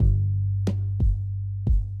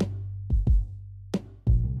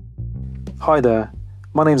Hi there,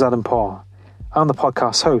 my name's Adam Parr. I'm the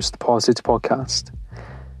podcast host of the Parrsitivity podcast.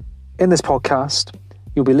 In this podcast,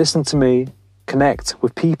 you'll be listening to me connect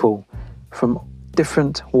with people from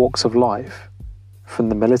different walks of life, from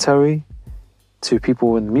the military to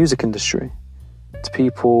people in the music industry, to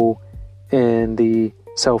people in the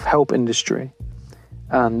self-help industry,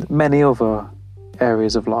 and many other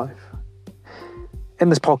areas of life. In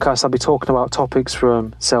this podcast, I'll be talking about topics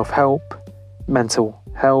from self-help, mental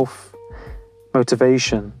health,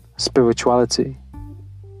 motivation, spirituality,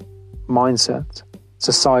 mindset,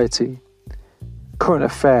 society, current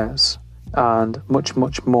affairs, and much,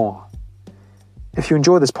 much more. If you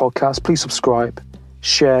enjoy this podcast, please subscribe,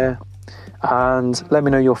 share, and let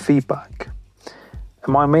me know your feedback.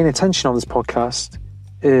 And my main intention on this podcast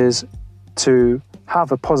is to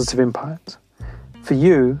have a positive impact for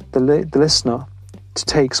you, the listener, to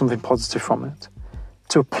take something positive from it,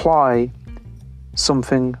 to apply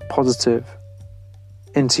something positive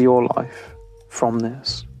into your life from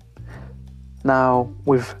this. Now,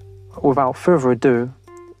 without further ado,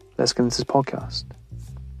 let's get into this podcast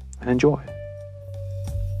and enjoy.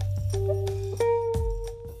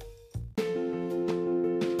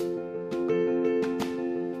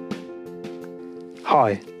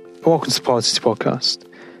 Hi, and welcome to the Parrsitivity podcast.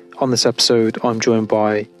 On this episode, I'm joined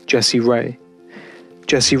by Jesse Ray.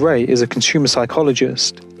 Jesse Ray is a consumer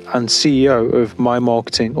psychologist and CEO of My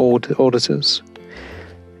Marketing Auditors.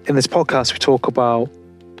 In this podcast, we talk about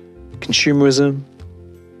consumerism,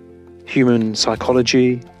 human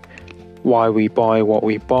psychology, why we buy what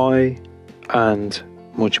we buy, and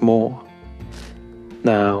much more.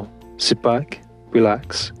 Now, sit back,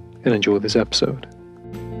 relax, and enjoy this episode.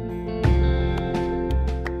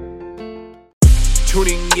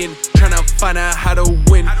 Tuning in, trying to find out how to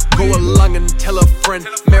win. Go along and tell a friend.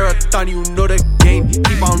 Marathon, you know the game.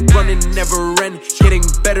 Keep on running, never end. Getting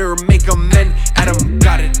better, make amend. Adam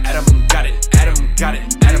got it, Adam got it, Adam got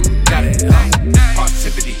it, Adam got it.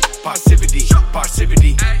 Parrsitivity, Parrsitivity,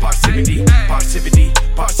 Parrsitivity, Parrsitivity, Parrsitivity,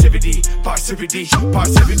 Parrsitivity, Parrsitivity,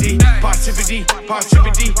 Parrsitivity, Parrsitivity,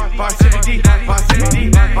 Parrsitivity, Parrsitivity,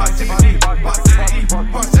 Parrsitivity, Parrsitivity,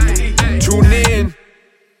 Parrsitivity. Tune in.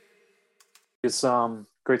 It's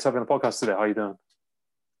great to have you on the podcast today. How you doing?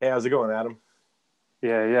 Hey, how's it going, Adam?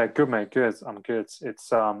 Yeah, good, mate. Good. I'm good.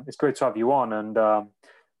 It's great to have you on, and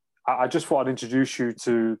I just thought I'd introduce you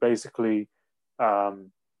to basically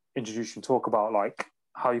introduce you and talk about like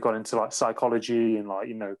how you got into like psychology and like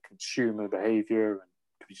consumer behavior and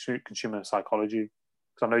consumer psychology,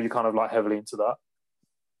 because I know you're kind of like heavily into that.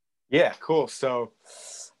 Yeah, cool. So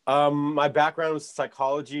my background was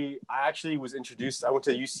psychology. I actually was introduced, I went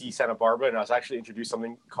to UC Santa Barbara, and I was actually introduced to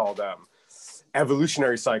something called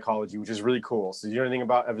evolutionary psychology, which is really cool. So do you know anything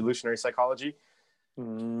about evolutionary psychology?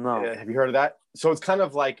 No. Have you heard of that? So it's kind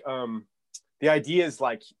of like the idea is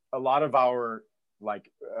like a lot of our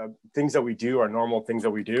things that we do, our normal things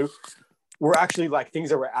that we do, were actually like things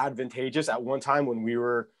that were advantageous at one time when we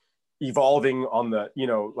were evolving on the,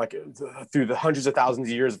 through the hundreds of thousands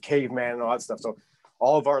of years of caveman and all that stuff. So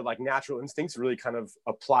all of our like natural instincts really kind of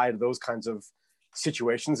apply to those kinds of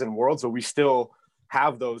situations and worlds, but we still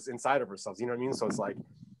have those inside of ourselves. You know what I mean? So it's like,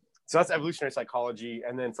 so that's evolutionary psychology.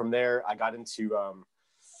 And then from there, I got into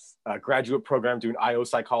a graduate program doing IO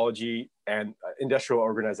psychology and industrial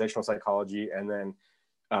organizational psychology. And then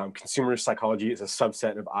consumer psychology is a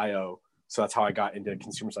subset of IO. So that's how I got into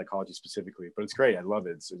consumer psychology specifically. But it's great. I love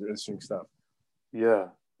it. It's interesting stuff. Yeah.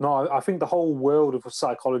 No, I think the whole world of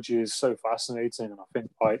psychology is so fascinating. And I think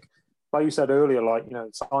like you said earlier, like,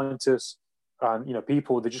 scientists and,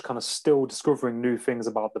 people, they're just kind of still discovering new things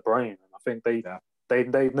about the brain. And I think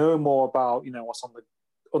they know more about, what's on the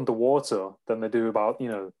underwater than they do about,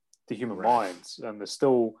 the human minds. And there's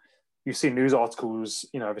still, you see news articles,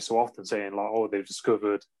 every so often saying like, oh, they've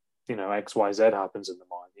discovered, X, Y, Z happens in the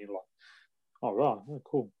mind. You're like, oh, right, oh,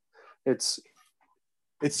 cool. It's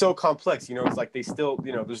so complex, it's like they still,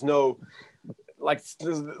 there's no, like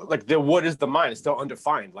the what is the mind? It's still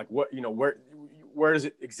undefined. Like what, where does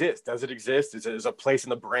it exist? Does it exist? Is it a place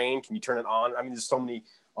in the brain? Can you turn it on? I mean, there's so many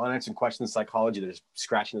unanswered questions in psychology that are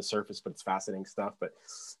scratching the surface, but it's fascinating stuff. But,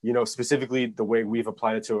 specifically the way we've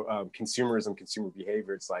applied it to consumerism, consumer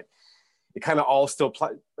behavior, it's like, it kind of all still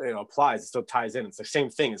applies. It still ties in. It's the same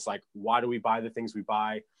thing. It's like, why do we buy the things we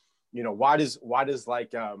buy? Why does a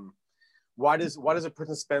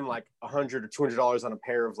person spend like $100 or $200 on a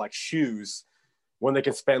pair of like shoes when they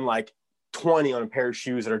can spend like 20 on a pair of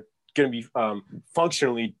shoes that are going to be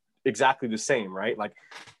functionally exactly the same, right? Like,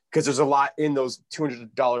 because there's a lot in those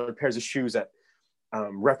 $200 pairs of shoes that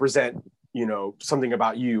represent you know, something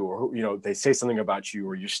about you, or, you know, they say something about you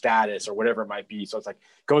or your status or whatever it might be. So it's like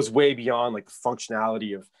goes way beyond like the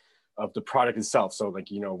functionality of the product itself. So like,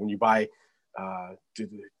 you know, when you buy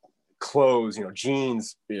clothes, you know,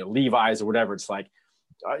 jeans, you know, Levi's or whatever, it's like,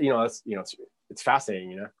 you know, that's, you know, it's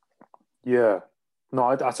fascinating, you know? Yeah. No,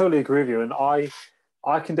 I totally agree with you. And I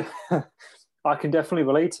can, I can definitely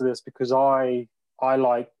relate to this because I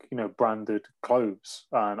like, you know, branded clothes,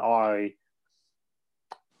 and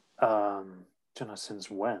don't know since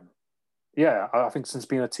when. Yeah, I think since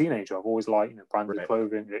being a teenager, I've always liked, you know, branded Right.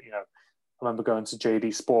 clothing. You know, I remember going to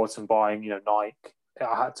JD Sports and buying, you know, Nike.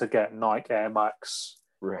 I had to get Nike Air Max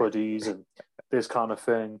Right. hoodies and this kind of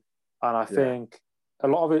thing. And I Yeah. think a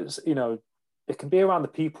lot of it's, you know, it can be around the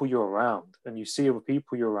people you're around, and you see other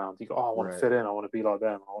people you're around. You go, oh, I want to Right. fit in. I want to be like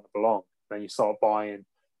them. I want to belong. Then you start buying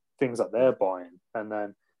things that they're buying, and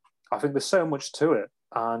then I think there's so much to it,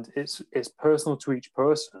 and it's personal to each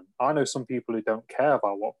person. I know some people who don't care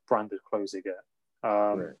about what branded clothes they get,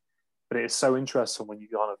 Right. but it's so interesting when you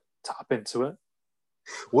kind of tap into it.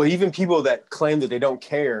 Well, even people that claim that they don't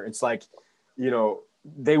care, it's like, you know,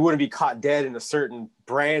 they wouldn't be caught dead in a certain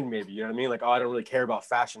brand, maybe, you know what I mean? Like, oh, I don't really care about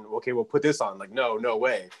fashion. Okay, we'll put this on. Like, no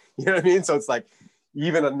way. You know what I mean? So it's like,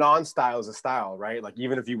 even a non-style is a style, right? Like,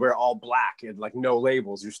 even if you wear all black and like no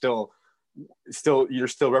labels, you're still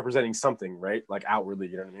representing something, right? Like outwardly,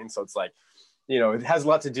 you know what I mean? So it's like, you know, it has a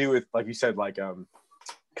lot to do with, like you said, like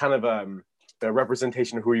kind of the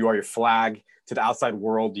representation of who you are, your flag to the outside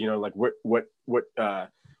world, you know, like what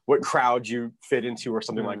crowd you fit into or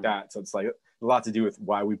something like that. So it's like a lot to do with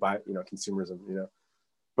why we buy, you know, consumerism, you know.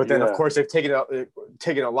 But then of course they've taken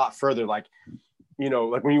it a lot further. Like, you know,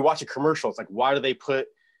 like when you watch a commercial, it's like, why do they put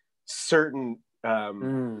certain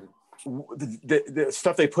the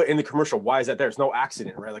stuff they put in the commercial? Why is that there? It's no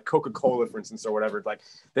accident, right? Like Coca-Cola, for instance, or whatever. Like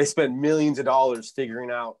they spend millions of dollars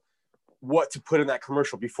figuring out what to put in that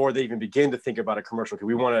commercial before they even begin to think about a commercial. Because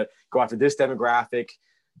we want to go after this demographic,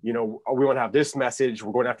 you know, we want to have this message.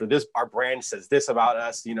 We're going after this. Our brand says this about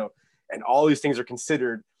us, you know, and all these things are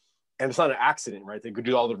considered. And it's not an accident, right? They could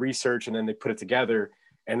do all the research and then they put it together.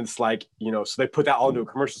 And it's like, you know, so they put that all into a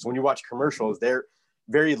commercial. So when you watch commercials, they're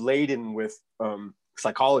very laden with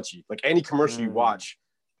psychology. Like any commercial you watch,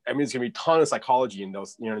 I mean, it's gonna be a ton of psychology in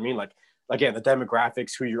those, you know what I mean? Like, again, the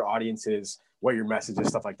demographics, who your audience is, what your message is,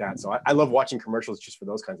 stuff like that. So I love watching commercials just for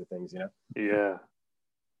those kinds of things, you know? Yeah.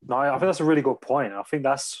 No, I think that's a really good point. I think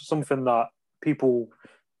that's something that people,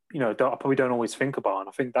 you know, probably don't always think about. And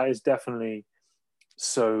I think that is definitely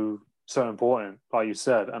so important, like you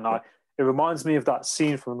said. And it reminds me of that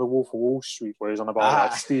scene from The Wolf of Wall Street where he's on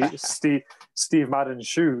about like Steve Madden's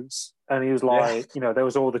shoes, and he was like, you know, there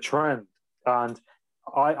was all the trend, and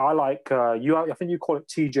I like you. I think you call it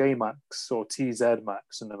TJ Maxx or TZ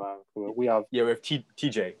Maxx in America. We have we have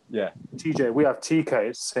TJ. Yeah, TJ. We have TK.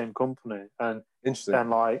 It's the same company, and interesting. And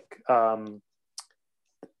like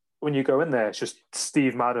when you go in there, it's just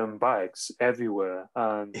Steve Madden bags everywhere,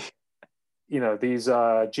 and you know these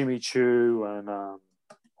Jimmy Choo and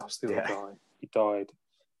what's the other guy? He died.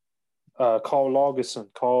 Carl Lagerson,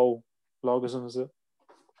 is it?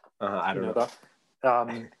 I don't know that.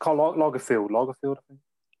 Carl Lagerfeld, I think.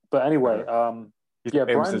 But anyway, he's a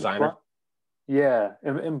famous designer.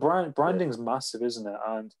 In branding's massive, isn't it?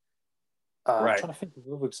 And I'm trying to think of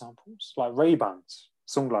other examples, like Ray-Bans,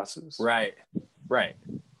 sunglasses. Right.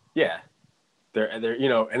 Yeah, they're you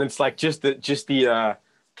know, and it's like just the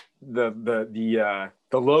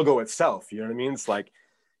logo itself. You know what I mean? It's like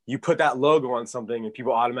you put that logo on something and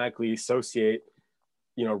people automatically associate,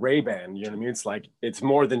 you know, Ray-Ban. You know what I mean? It's like it's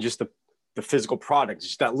more than just the physical product. It's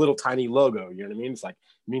just that little tiny logo. You know what I mean? It's like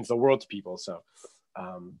it means the world to people. So,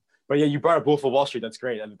 but yeah, you brought up Wolf of Wall Street. That's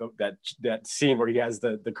great. That scene where he has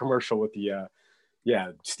the commercial with the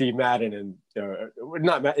Steve Madden and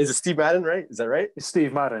not Matt. Is it Steve Madden, right? Is that right? It's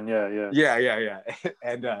Steve Madden. Yeah.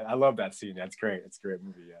 And I love that scene. That's great. It's a great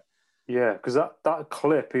movie. Yeah, because that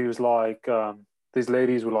clip, he was like, these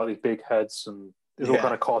ladies with like these big heads, and it's all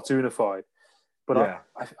kind of cartoonified. But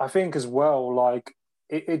I think as well, like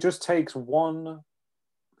it just takes one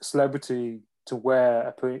celebrity to wear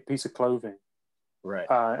a piece of clothing, right?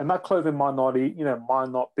 And that clothing might not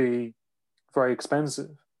be very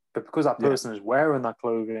expensive, but because that person is wearing that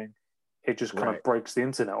clothing, it just kind of breaks the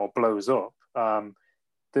internet or blows up.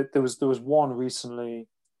 There was one recently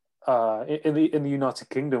in the United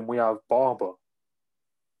Kingdom. We have Barber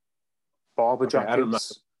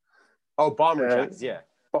jackets. Bomber jackets, yeah.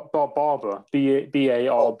 Barber, Barbo,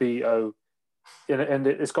 and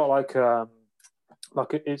it's got like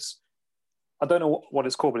it's, I don't know what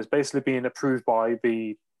it's called, but it's basically being approved by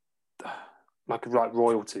the like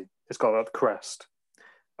royalty. It's got that crest.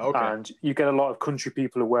 Okay. And you get a lot of country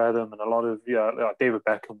people who wear them, and a lot of like David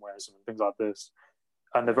Beckham wears them and things like this,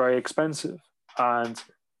 and they're very expensive. And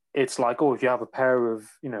it's like, oh, if you have a pair of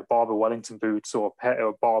Barber Wellington boots or a pair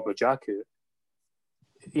of Barber jacket,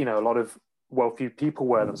 a lot of wealthy people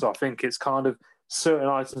wear them. So I think it's kind of certain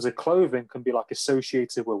items of clothing can be like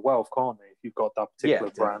associated with wealth, can't they? If you've got that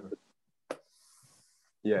particular brand.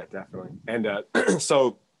 Yeah, definitely. And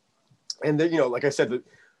so, and then, like I said,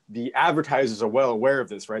 the advertisers are well aware of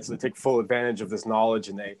this, right? So they take full advantage of this knowledge,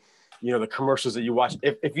 and they, the commercials that you watch.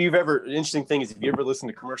 If you've ever, interesting thing is, if you ever listen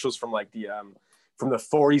to commercials from like from the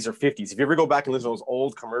 40s or 50s, if you ever go back and listen to those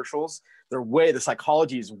old commercials, the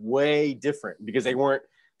psychology is way different because they weren't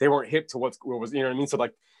hip to what was, you know what I mean? So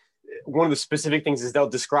like one of the specific things is they'll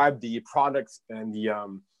describe the product and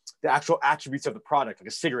the actual attributes of the product, like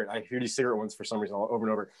a cigarette. I hear these cigarette ones for some reason over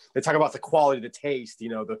and over. They talk about the quality, the taste,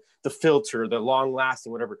 the filter, the long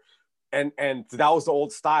lasting, whatever. And that was the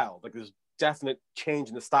old style. Like there's definite change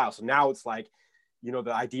in the style. So now it's like,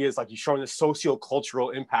 the idea is like you're showing the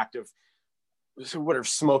socio-cultural impact of whatever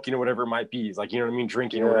smoking or whatever it might be. It's like,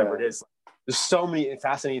 drinking or whatever it is. There's so many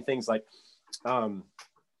fascinating things. Like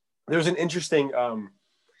there's an interesting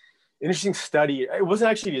study. It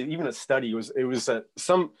wasn't actually even a study. It was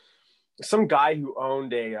some guy who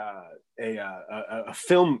owned a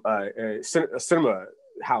film a cinema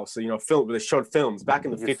house. Film where they showed films back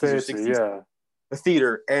in the 50s or 60s. Yeah, a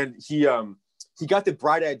theater, and he got the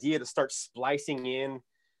bright idea to start splicing in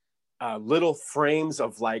little frames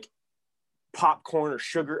of like popcorn or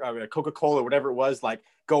sugar, Coca-Cola, whatever it was. Like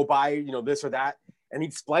go buy this or that. And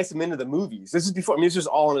he'd splice them into the movies. This is before. This was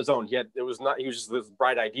all on his own. He was just this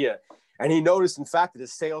bright idea, and he noticed, in fact, that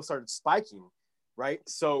his sales started spiking. Right,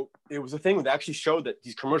 so it was a thing that actually showed that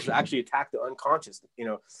these commercials actually attack the unconscious.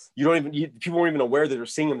 People weren't even aware that they're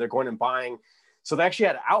seeing them. They're going and buying. So they actually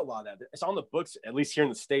had to outlaw that. It's on the books, at least here in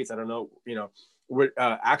the States. I don't know, where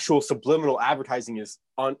actual subliminal advertising is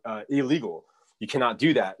illegal. You cannot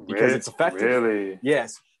do that because it's effective. Really?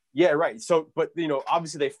 Yes. Yeah, right. So, but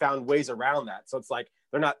obviously they found ways around that. So it's like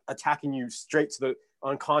they're not attacking you straight to the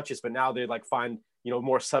unconscious, but now they like find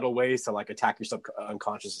more subtle ways to like attack your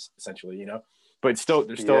unconscious, essentially. But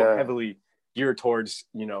they're still heavily geared towards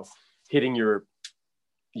hitting your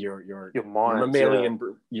mind,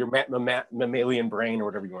 mammalian brain or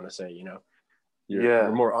whatever you want to say.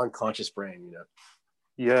 Your more unconscious brain.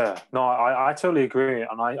 Yeah, no, I totally agree,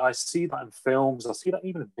 and I see that in films. I see that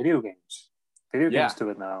even in video games. Video games do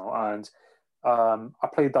it now, and I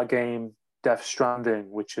played that game Death Stranding,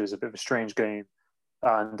 which is a bit of a strange game,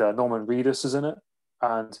 and Norman Reedus is in it,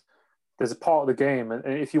 and there's a part of the game, and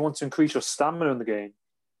if you want to increase your stamina in the game,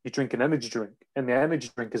 you drink an energy drink, and the energy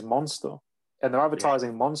drink is Monster, and they're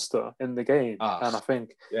advertising Monster in the game, and I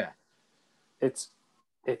think it's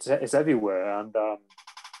everywhere, and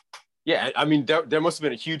I mean there must have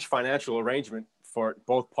been a huge financial arrangement for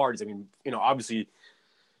both parties. I mean, obviously.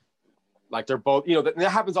 Like they're both, that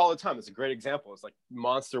happens all the time. It's a great example. It's like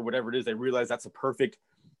Monster, whatever it is. They realize that's a perfect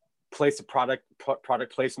place of product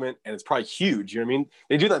placement, and it's probably huge. You know what I mean?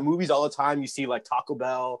 They do that in movies all the time. You see like Taco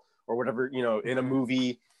Bell or whatever, in a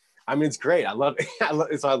movie. I mean, it's great. I love it. I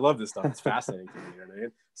love this stuff. It's fascinating to me. You know what I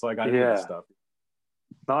mean? So I got into this stuff.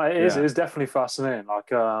 No, it is. It is definitely fascinating. Like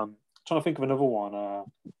trying to think of another one.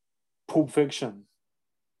 Pulp Fiction.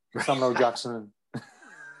 Samuel L. Jackson.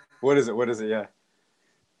 What is it? Yeah.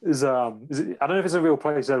 Is it, I don't know if it's a real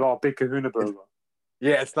place. They've got a Big Kahuna Burger.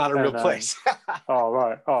 Yeah, it's not a real place. Oh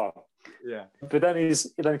right. Oh yeah. But then he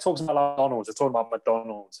talks about McDonald's. They're talking about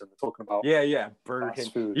McDonald's, and they're talking about Burger King.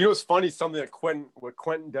 Food. What's funny? Something that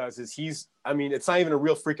Quentin does is it's not even a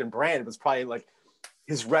real freaking brand. It's probably like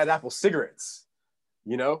his Red Apple cigarettes.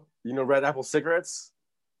 Red Apple cigarettes.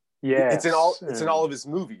 Yeah. It's in all of his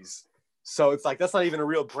movies. So it's like that's not even a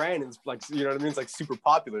real brand. It's like what I mean. It's like super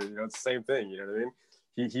popular. It's the same thing. You know what I mean?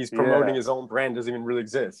 He's promoting his own brand, doesn't even really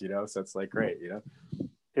exist, so it's like great,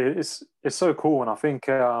 It's so cool, and I think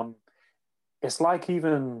it's like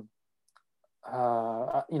even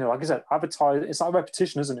like I said, advertise. It's like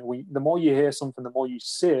repetition, isn't it? The more you hear something, the more you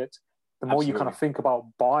see it, the more you kind of think about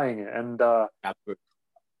buying it. And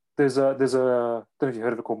there's a I don't know if you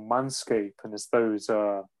heard of it called Manscaped, and it's those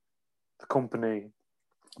the company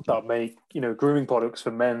that make grooming products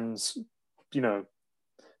for men's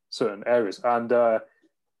certain areas, and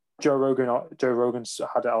Joe Rogan's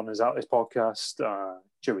had it on his podcast.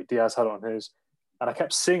 Joey Diaz had it on his, and I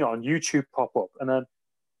kept seeing it on YouTube pop up. And then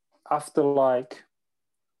after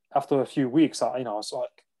a few weeks, I was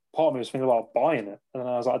like, part of me was thinking about buying it, and then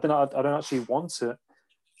I was like, I don't actually want it.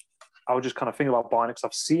 I was just kind of thinking about buying it because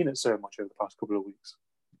I've seen it so much over the past couple of weeks.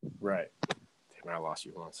 Right. second. I lost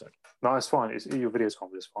you. 1 second. No, it's fine. Your video's gone,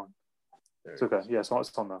 but it's fine. It's okay. Yeah, it's on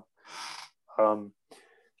now.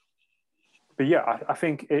 But yeah, I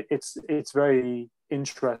think it's very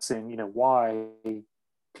interesting, you know, why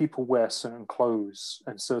people wear certain clothes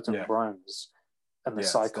and certain brands and the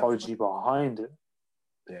psychology behind it.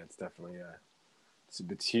 Yeah, it's definitely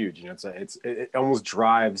it's huge. You know, it almost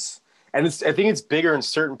drives, and I think it's bigger in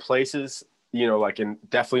certain places. You know,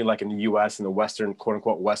 definitely in the U.S. and the Western, quote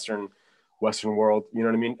unquote, Western world. You know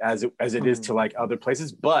what I mean? As it is to like other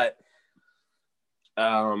places, but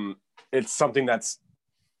it's something that's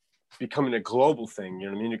becoming a global thing. You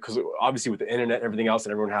know what I mean? Because obviously with the internet and everything else,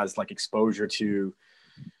 and everyone has like exposure to.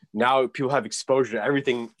 Now people have exposure to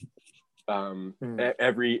everything.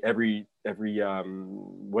 Every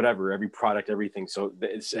whatever, every product, everything. So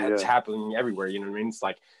it's happening everywhere. You know what I mean? It's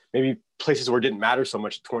like maybe places where it didn't matter so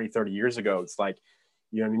much 20, 30 years ago. It's like,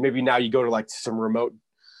 you know what I mean? Maybe now you go to like some remote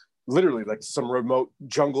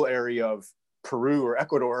jungle area of Peru or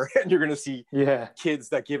Ecuador, and you're going to see kids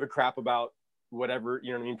that give a crap about whatever,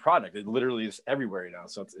 you know what I mean, product. It literally is everywhere now.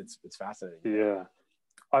 So it's fascinating. Yeah.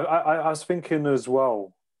 I was thinking as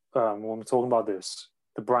well, when we're talking about this,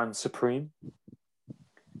 the brand Supreme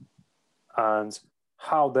and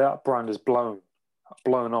how that brand is blown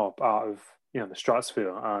up out of, you know, the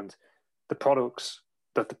stratosphere, and the products,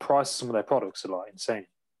 that the price of some of their products are like insane.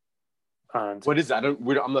 And what is that?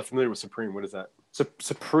 I'm not familiar with Supreme. What is that?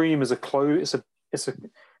 Supreme is it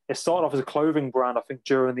started off as a clothing brand, I think,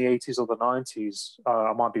 during the 80s or the 90s.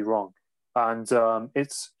 I might be wrong. And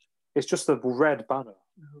it's just a red banner.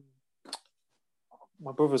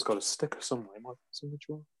 My brother's got a sticker somewhere. It's in the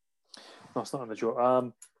drawer. No, it's not in the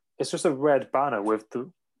drawer. It's just a red banner with the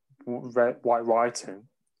red white writing.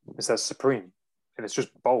 It says Supreme, and it's just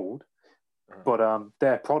bold. But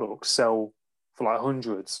their products sell for like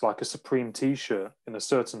hundreds. Like a Supreme T-shirt in a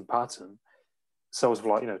certain pattern sells for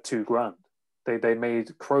like, you know, $2,000. They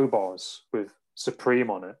made crowbars with Supreme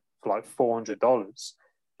on it for like $400.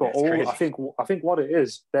 But I think what it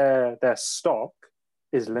is, their stock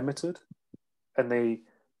is limited, and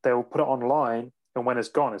they'll put it online, and when it's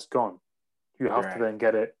gone, it's gone. You have to then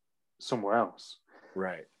get it somewhere else.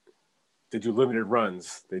 Right. They do limited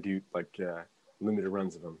runs. They do like limited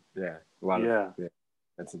runs of them. Yeah. A lot of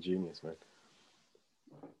that's a genius, man.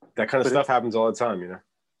 That kind of stuff happens all the time, you know?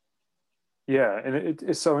 Yeah, and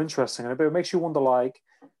it's so interesting. And it makes you wonder, like,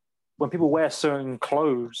 when people wear certain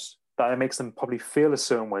clothes, that it makes them probably feel a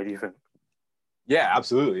certain way, do you think? Yeah,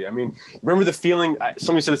 absolutely. I mean, remember the feeling,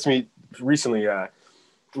 somebody said this to me recently,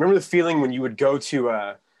 remember the feeling when you would go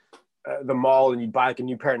to the mall and you'd buy like a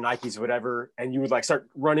new pair of Nikes or whatever, and you would like start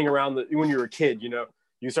running around when you were a kid, you know,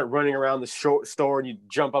 you start running around the store and you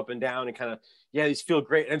jump up and down and kind of, these feel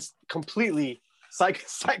great. And it's completely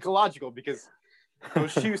psychological, because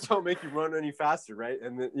those shoes don't make you run any faster, right?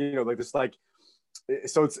 And then, you know, like this, like,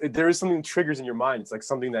 so there is something that triggers in your mind. It's like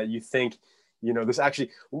something that you think, you know, this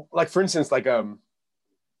actually, like, for instance, like there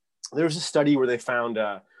was a study where they found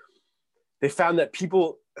that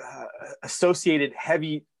people associated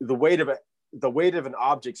the weight of an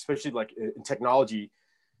object, especially like in technology,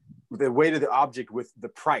 the weight of the object with the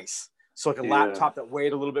price. So like a laptop that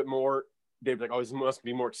weighed a little bit more, they'd be like, oh, this must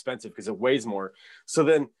be more expensive because it weighs more. So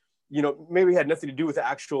then, you know, maybe it had nothing to do with the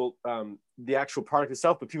actual product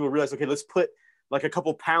itself, but people realized, okay, let's put like a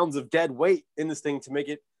couple pounds of dead weight in this thing to make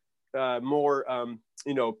it more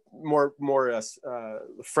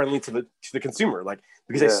friendly to the consumer, like,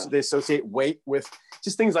 because they associate weight with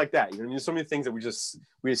just things like that. You know, I mean, there's so many things that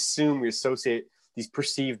we associate these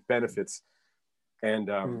perceived benefits, and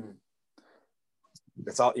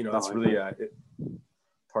that's all. You know, that's really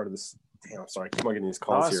part of this. Damn, I'm sorry, I keep on getting these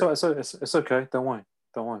calls here. It's okay. Don't worry.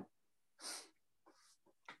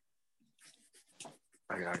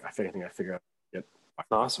 I think I figured out. Yep.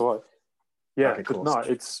 No, that's all right. Yeah, okay, cool. No,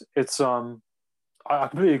 it's I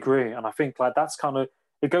completely agree, and I think like that's kind of,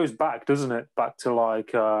 it goes back, doesn't it? Back to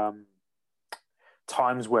like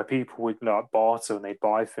times where people would like barter and they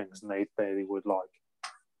buy things, and they would, like,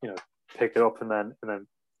 you know, pick it up and then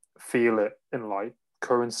feel it in like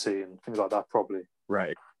currency and things like that, probably.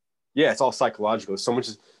 Right. Yeah, it's all psychological. So much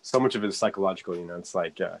of it is psychological. You know, it's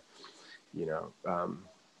like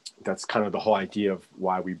that's kind of the whole idea of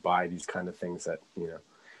why we buy these kind of things. That, you know,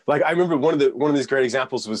 like, I remember one of these great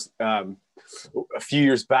examples was a few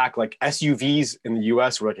years back, like SUVs in the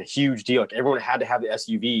US were like a huge deal. Like, everyone had to have the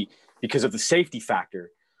SUV because of the safety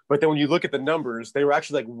factor. But then when you look at the numbers, they were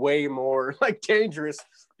actually like way more like dangerous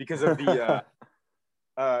because of the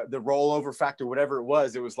the rollover factor, whatever it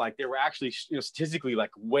was like they were actually, you know, statistically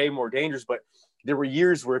like way more dangerous. But there were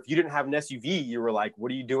years where if you didn't have an SUV, you were like,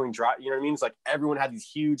 what are you doing? You know what I mean? It's like everyone had these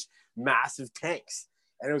huge, massive tanks,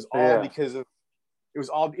 and it was all because of, it was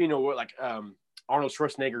all, you know, like Arnold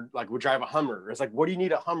Schwarzenegger like would drive a Hummer. It's like, what do you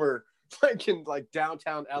need a Hummer like in like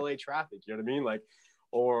downtown LA traffic? You know what I mean? Like,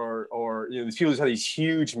 or you know, these people just have these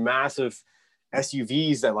huge, massive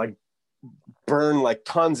SUVs that like burn like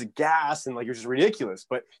tons of gas, and like it was just ridiculous.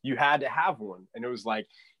 But you had to have one, and it was like,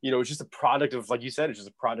 you know, it's just a product of, like you said, it's just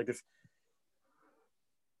a product of.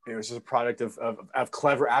 It was just a product of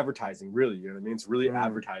clever advertising, really. You know what I mean? It's really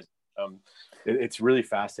advertising. It's really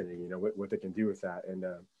fascinating, you know, what they can do with that, and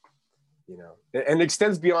you know, and it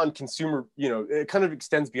extends beyond consumer. You know, it kind of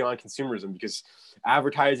extends beyond consumerism, because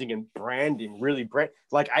advertising and branding really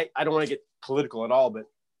like I don't want to get political at all, but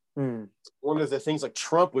one of the things like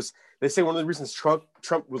Trump was, they say one of the reasons Trump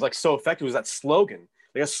was like so effective was that slogan.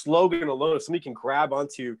 Like a slogan alone, if somebody can grab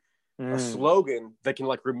onto a slogan, they can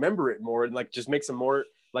like remember it more, and like just makes them more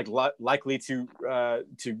like likely to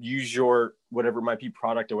use your whatever it might be,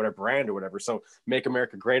 product or whatever, brand or whatever. So Make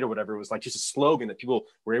America Great or whatever, it was like just a slogan that people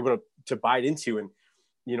were able to buy into. And,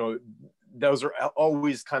 you know, those are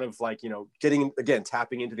always kind of like, you know,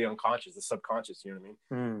 tapping into the unconscious, the subconscious, you know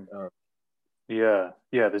what I mean?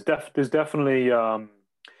 Yeah. There's definitely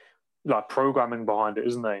like programming behind it,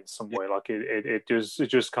 isn't there, in some way? Like it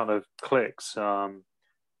just kind of clicks.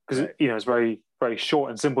 Because you know, it's very, very short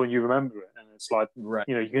and simple, and you remember it, and it's like, you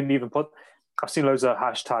know, you can even put. I've seen loads of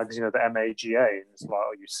hashtags, you know, the MAGA, and it's like,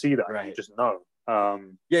 oh, you see that, and you just know.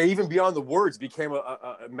 Yeah, even beyond the words, became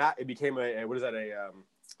it became a what is that, a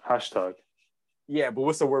hashtag? Yeah, but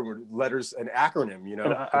what's the word? Letters, an acronym, you know?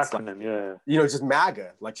 An acronym, like, yeah. You know, just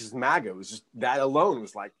MAGA, like just MAGA. It was just that alone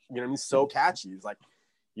was like, you know what I mean? So catchy. It's like,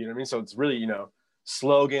 you know what I mean? So it's really, you know,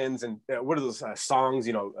 slogans and what are those songs?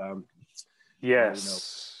 You know, yes. You know,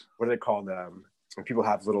 what are they called? When people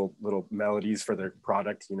have little melodies for their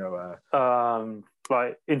product, you know.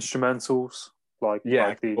 Like instrumentals, like yeah,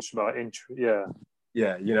 like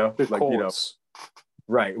yeah, you know, the like chords. You know,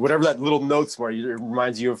 right, whatever that little notes where it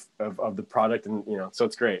reminds you of the product, and you know, so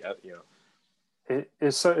it's great, you know.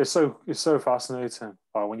 It's so fascinating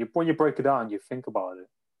when you break it down, you think about it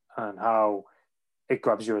and how it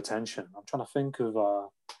grabs your attention. I'm trying to think of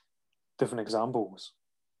different examples.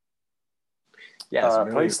 Yeah,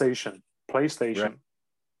 PlayStation, right.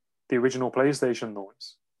 The original PlayStation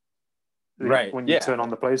noise. Right. When you turn on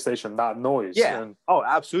the PlayStation, that noise. Yeah. Oh,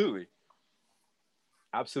 absolutely.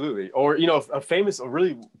 Absolutely. Or, you know, a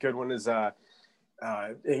really good one is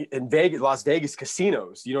in Las Vegas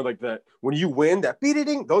casinos. You know, like when you win, that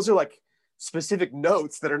beat-ding, those are like specific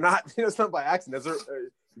notes that are not, you know, it's not by accident. Those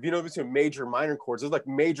are, if you know between major and minor chords, there's like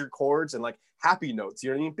major chords and like happy notes.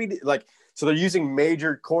 You know what I mean? Like, so they're using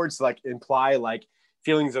major chords to like imply like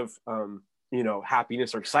feelings of you know,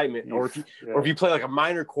 happiness or excitement. Or if you play like a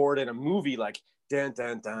minor chord in a movie, like dun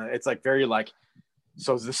dun dun, it's like very like,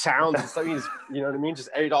 so the sounds and stuff, you know what I mean? Just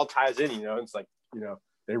it all ties in, you know. It's like, you know,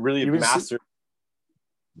 they really master.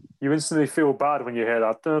 You instantly feel bad when you hear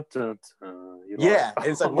that. Dun, dun, dun. Yeah, and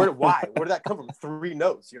it's like, why? Where did that come from? 3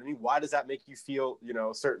 notes. You know what I mean? Why does that make you feel, you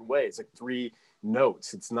know, a certain way? It's like 3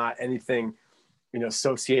 notes. It's not anything, you know,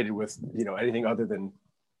 associated with, you know, anything other than,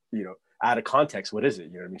 you know, out of context. What is it?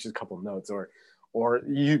 You know what I mean? It's just a couple of notes. Or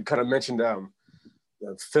you kind of mentioned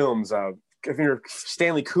films. I think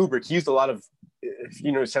Stanley Kubrick. He used a lot of, if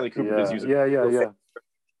you know, Stanley Kubrick is using. Yeah.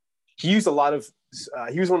 He used a lot of.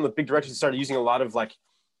 He was one of the big directors who started using a lot of like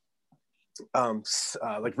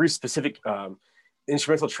very specific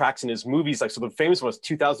instrumental tracks in his movies. Like, so the famous one was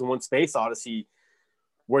 2001: Space Odyssey,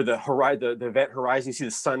 where the event horizon, you see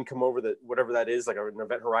the sun come over the whatever that is, like an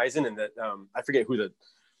event horizon, and that I forget who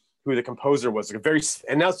the composer was. Like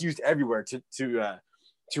and now it's used everywhere to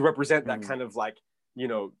represent that kind of like, you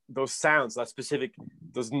know, those sounds, that specific,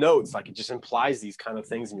 those notes. Like it just implies these kind of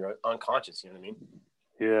things in your unconscious. You know what I mean?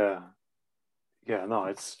 Yeah. No,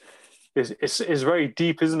 it's very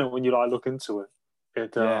deep, isn't it? When you like look into it,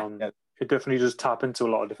 it definitely just tap into a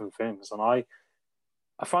lot of different things. And I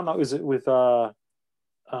found that with the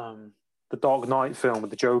Dark Knight film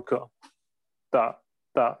with the Joker, that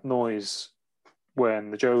noise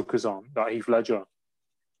when the Joker's on, that Heath Ledger.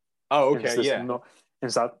 Oh, okay,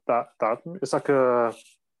 It's that it's like a,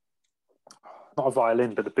 not a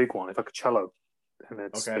violin, but the big one. It's like a cello, and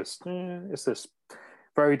it's this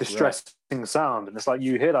very distressing sound, and it's like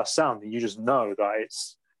you hear that sound and you just know that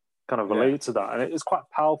it's kind of related to that, and it's quite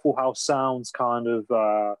powerful how sounds kind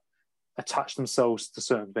of attach themselves to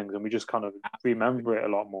certain things, and we just kind of remember it a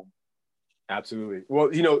lot more. Absolutely.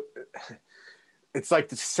 Well, you know, it's like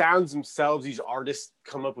the sounds themselves. These artists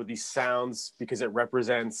come up with these sounds because it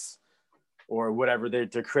represents or whatever they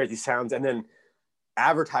create these sounds, and then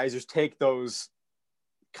advertisers take those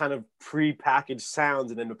kind of pre-packaged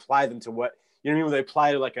sounds and then apply them to what, you know what I mean? When they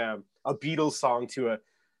apply to like a Beatles song to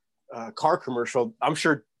a car commercial, I'm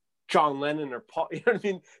sure John Lennon or Paul, you know what I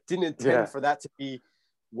mean, didn't intend for that to be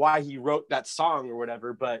why he wrote that song or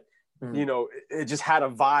whatever, but you know, it just had a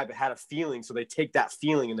vibe, it had a feeling. So they take that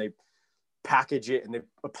feeling and they package it and they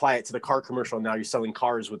apply it to the car commercial. And now you're selling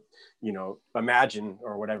cars with, you know, Imagine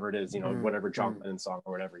or whatever it is, you know, whatever John Lennon song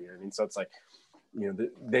or whatever, you know what I mean? So it's like, you know,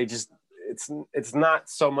 they just, it's not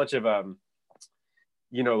so much of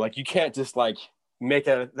you know, like you can't just like make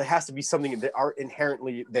there has to be something that are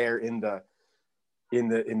inherently there in the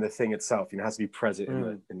thing itself, you know, it has to be present in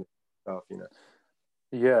the stuff, you know.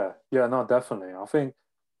 Yeah, no, definitely. I think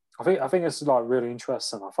it's like really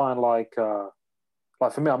interesting. I find like for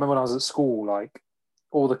me, I remember when I was at school, like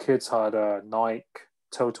all the kids had Nike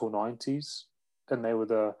Total 90s, and they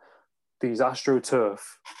were these AstroTurf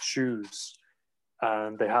shoes,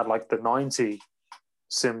 and they had like the 90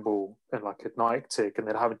 symbol and like a Nike tick, and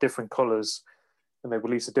they'd have different colors, and they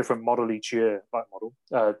release a different model each year,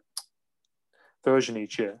 version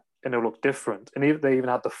each year, and it'll look different. And they even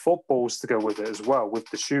had the footballs to go with it as well, with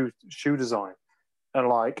the shoe design. And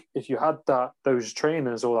like if you had those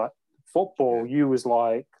trainers or that football, you was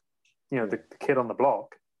like, you know, the kid on the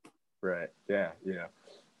block. Right. Yeah.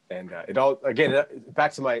 And it all, again,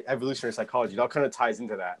 back to my evolutionary psychology, it all kind of ties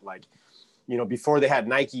into that. Like, you know, before they had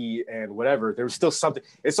Nike and whatever, there was still something.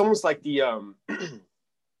 It's almost like it's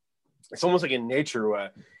almost like in nature,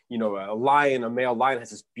 you know, a male lion has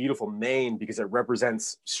this beautiful mane because it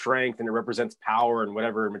represents strength and it represents power and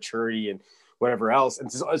whatever, maturity and whatever else.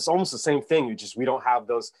 And it's almost the same thing. We don't have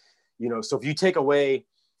those, you know, so if you take away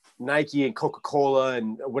Nike and Coca-Cola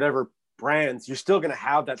and whatever brands, you're still going to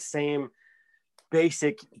have that same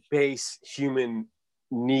base human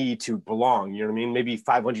need to belong. You know what I mean? Maybe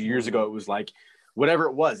 500 years ago, it was like, whatever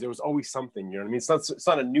it was, there was always something, you know what I mean? It's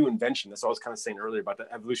not a new invention. That's what I was kind of saying earlier about the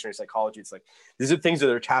evolutionary psychology. It's like, these are things that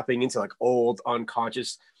are tapping into like old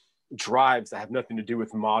unconscious drives that have nothing to do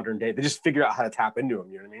with modern day. They just figure out how to tap into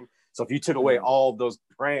them. You know what I mean? So if you took away all of those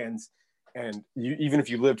brands and even if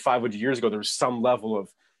you lived 500 years ago, there was some level of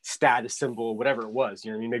status symbol, whatever it was,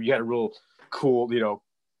 you know what I mean? Maybe you had a real cool, you know,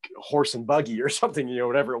 horse and buggy or something, you know,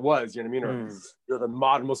 whatever it was, you know what I mean? Or you know, the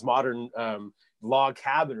most modern log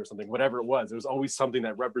cabin or something, whatever it was. There was always something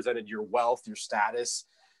that represented your wealth, your status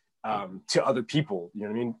to other people, you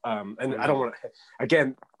know what I mean? And I don't want to,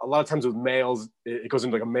 again, a lot of times with males, it goes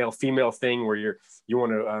into like a male-female thing where you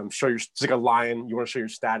want to show it's like a lion, you want to show your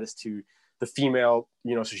status to the female,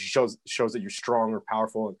 you know, so she shows that you're strong or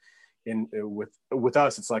powerful. And with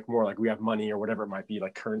us, it's like more like we have money or whatever it might be,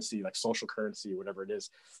 like currency, like social currency, whatever it is.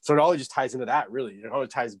 So it all just ties into that, really. It all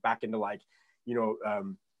ties back into like, you know,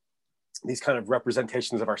 these kind of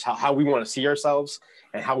representations of how we want to see ourselves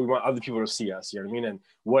and how we want other people to see us, you know what I mean? And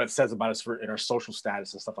what it says about us in our social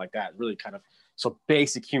status and stuff like that. Really kind of, so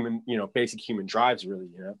basic human drives, really,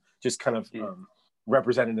 you know, just kind of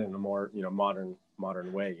represented in a more, you know, modern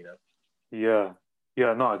way, you know?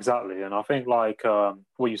 Yeah, no, exactly. And I think like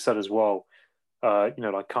what you said as well, you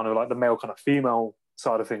know, like kind of like the male kind of female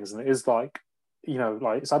side of things. And it is like, you know,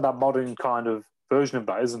 like it's like that modern kind of version of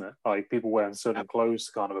that, isn't it? Like people wearing certain clothes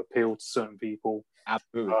to kind of appeal to certain people.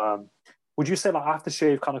 Absolutely. Would you say like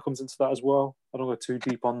aftershave kind of comes into that as well? I don't go too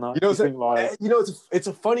deep on that. You know, it's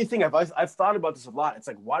a funny thing. I've thought about this a lot. It's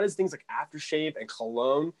like, why does things like aftershave and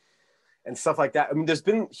cologne and stuff like that? I mean, there's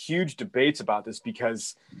been huge debates about this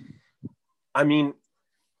because, I mean,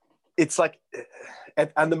 it's like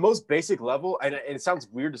on the most basic level, and it sounds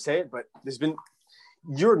weird to say it, but there's been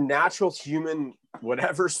your natural human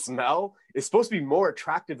whatever smell is supposed to be more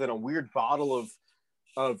attractive than a weird bottle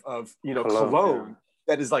of you know cologne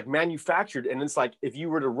that is like manufactured. And it's like if you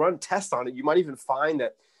were to run tests on it, you might even find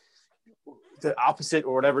that the opposite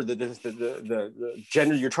or whatever the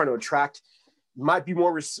gender you're trying to attract might be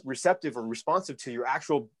more receptive or responsive to your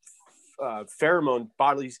actual pheromone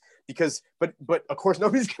bodies, because but of course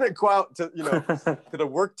nobody's gonna go out to, you know, to the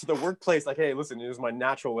workplace like, hey, listen, it was my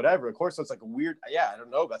natural whatever. Of course, so it's like a weird, I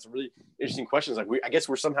don't know, that's a really interesting question. It's like I guess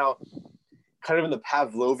we're somehow kind of in the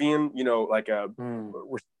Pavlovian, you know, like a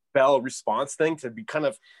bell response thing to be kind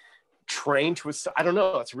of trained to I don't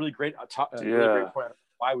know, that's a really great really great point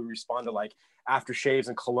why we respond to like aftershaves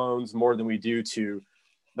and colognes more than we do to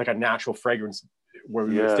like a natural fragrance where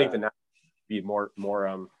we would think the natural would be more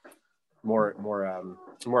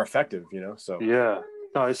effective, you know. So no,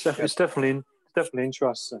 it's definitely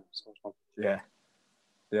interesting.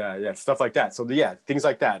 Yeah, stuff like that. So things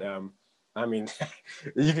like that. I mean,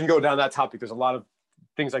 you can go down that topic. There's a lot of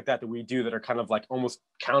things like that we do that are kind of like almost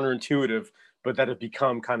counterintuitive, but that have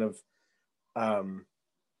become kind of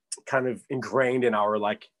ingrained in our,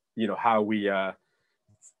 like, you know, how we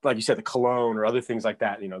like you said, the cologne or other things like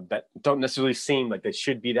that, you know, that don't necessarily seem like they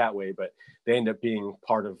should be that way, but they end up being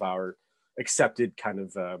part of our accepted kind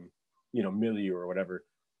of you know, milieu or whatever,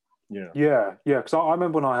 you know. Yeah, yeah. Because I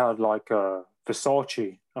remember when I had like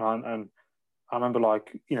Versace, and I remember,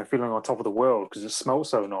 like, you know, feeling on top of the world because it smelled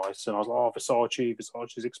so nice, and I was like, oh,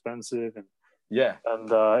 Versace's expensive, and Yeah, and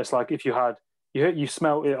it's like if you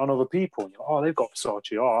smell it on other people, and you're like, oh, they've got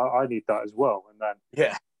Versace, oh, I need that as well, and then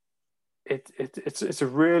yeah, it's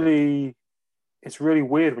really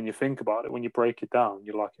weird when you think about it. When you break it down,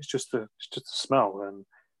 you're like, it's just a smell,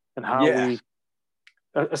 and how yeah,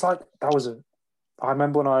 it's like I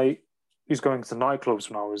remember when I was going to nightclubs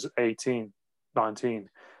when I was 18, 19,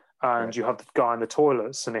 and right. you have the guy in the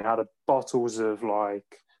toilets, and he had bottles of like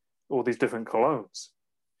all these different colognes,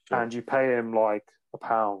 Sure. and you pay him like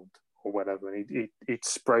 £1 or whatever, and he'd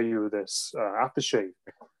spray you with this aftershave.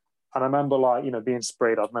 And I remember, like, you know, being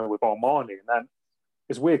sprayed, I remember with Armani, and then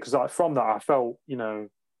it's weird because, like, from that I felt, you know,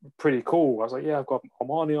 pretty cool. I was like, yeah, I've got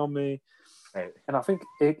Armani on me. Right. And I think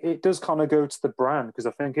it does kind of go to the brand, because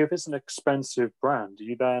I think if it's an expensive brand,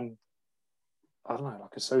 you then, I don't know,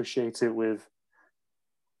 like, associate it with,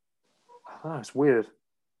 I don't know, it's weird.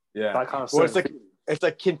 Yeah. That kind of Well, sense. it's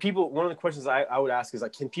like, can people, one of the questions I would ask is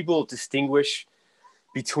like, can people distinguish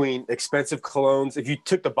between expensive colognes if you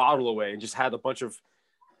took the bottle away and just had a bunch of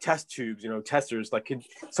test tubes, you know, testers, like, can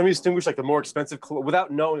somebody distinguish like the more expensive cologne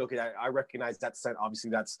without knowing, okay, I recognize that scent, obviously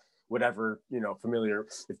that's whatever, you know, familiar.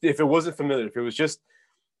 If it wasn't familiar, if it was just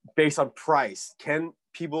based on price, can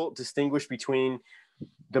people distinguish between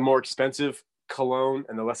the more expensive cologne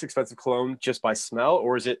and the less expensive cologne just by smell?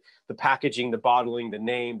 Or is it the packaging, the bottling, the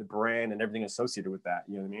name, the brand, and everything associated with that?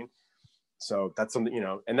 You know what I mean? So that's something, you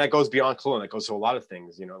know, and that goes beyond cologne. That goes to a lot of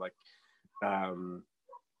things, you know, like,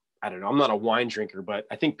 I don't know, I'm not a wine drinker, but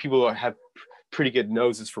I think people have pretty good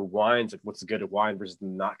noses for wines, like what's good wine versus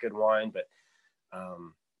not good wine. But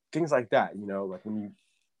things like that, you know, like when you,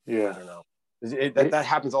 Yeah. I don't know, that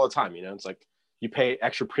happens all the time, you know. It's like you pay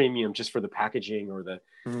extra premium just for the packaging or the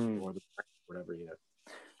whatever, you know.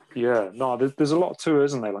 Yeah, no, there's a lot to it,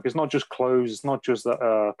 isn't there? Like, it's not just clothes, it's not just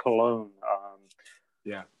cologne.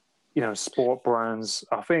 Yeah. You know, sport brands.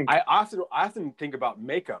 I think I often think about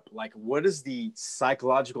makeup. Like, what is the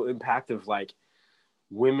psychological impact of like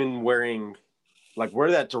women wearing, like, where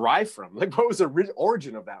did that derive from? Like, what was the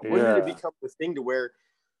origin of that? When did it become the thing to wear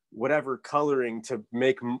whatever coloring to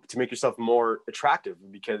make yourself more attractive?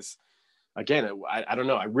 Because again, I don't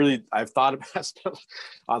know. I've thought about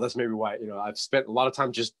that's maybe why, you know, I've spent a lot of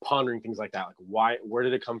time just pondering things like that. Like, where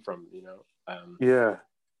did it come from? You know? Yeah,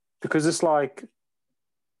 because it's like,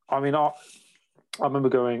 I mean, I remember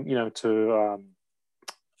going, you know, to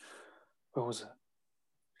what was it?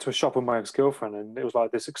 To a shop with my ex-girlfriend, and it was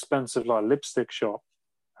like this expensive like lipstick shop,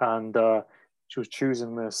 and she was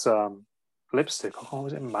choosing this lipstick. Oh,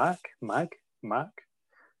 was it Mag?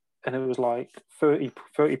 And it was like 30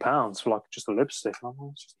 pounds for like just a lipstick. And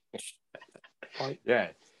I'm just like, yeah,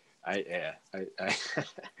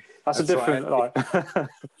 that's a different like.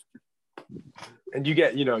 And you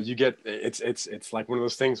get it's like one of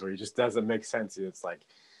those things where it just doesn't make sense. It's like,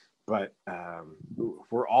 but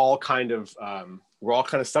we're all kind of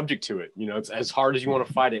subject to it. You know, it's as hard as you want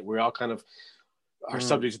to fight it. We all kind of are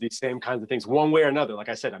subject to these same kinds of things, one way or another. Like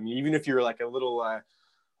I said, I mean, even if you're like a little,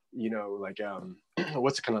 you know, like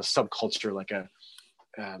what's the kind of subculture, like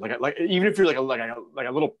even if you're like a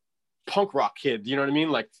little punk rock kid, you know what I mean?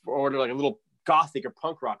 Like, or like a little gothic or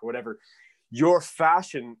punk rock or whatever. Your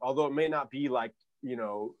fashion, although it may not be like, you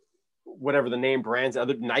know, whatever the name brands,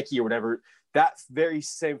 other Nike or whatever, that very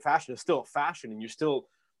same fashion is still a fashion, and you're still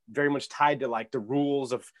very much tied to like the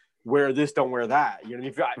rules of wear this, don't wear that. You know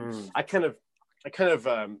what I mean? I kind of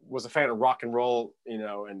was a fan of rock and roll, you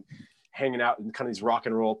know, and hanging out in kind of these rock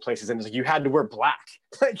and roll places, and it's like you had to wear black.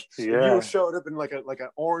 Like, if you showed up in like an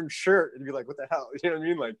orange shirt, it'd be like, what the hell? You know what I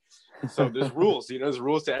mean? Like, so there's rules, you know, there's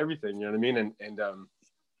rules to everything. You know what I mean? And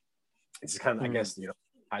it's kind of, I guess, you know,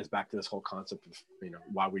 ties back to this whole concept of, you know,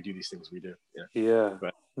 why we do these things we do. Yeah.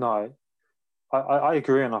 But no, I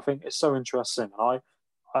agree, and I think it's so interesting.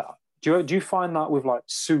 Do you find that with like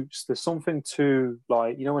suits, there's something to,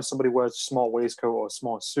 like, you know, when somebody wears a small waistcoat or a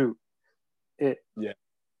small suit, it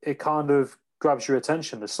kind of grabs your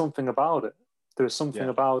attention. There's something about it. There's something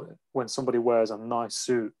about it when somebody wears a nice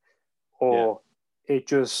suit, or it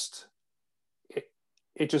just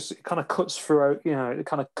kind of cuts through, you know, it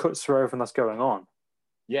kind of cuts through everything that's going on.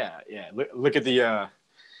 Yeah. Look at the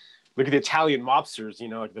look at the Italian mobsters,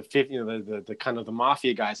 like the kind of the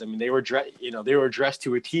mafia guys. I mean, they were dressed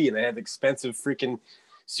to a T, and they had expensive freaking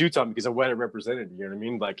suits on because of what it represented. You know what I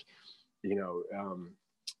mean? Like,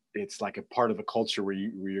 it's like a part of the culture where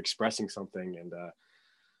you're expressing something. And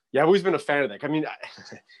I've always been a fan of that. I mean,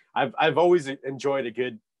 I've always enjoyed a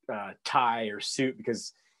good tie or suit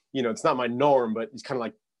because it's not my norm, but it's kind of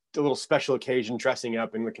like a little special occasion dressing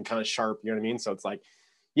up and looking kind of sharp. You know what I mean? So it's like,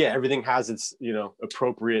 everything has its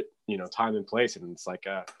appropriate time and place, and it's like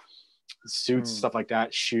suits, stuff like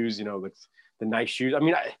that, shoes, like the nice shoes. I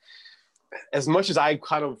mean, as much as I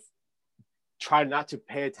kind of try not to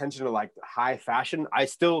pay attention to like high fashion, I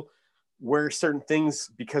still wear certain things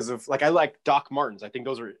because of like I like Doc Martens. I think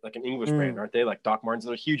those are like an English brand, aren't they? Like Doc Martens,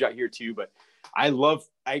 they're huge out here too. But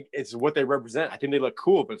it's what they represent. I think they look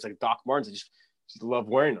cool, but it's like Doc Martens. I just love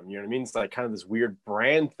wearing them. You know what I mean? It's like kind of this weird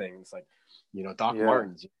brand thing. It's like Doc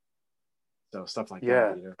Martens. So stuff like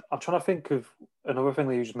that. I'm trying to think of another thing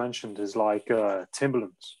that you just mentioned is like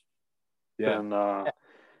Timberlands. Yeah. And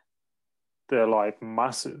they're like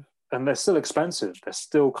massive. And they're still expensive. They're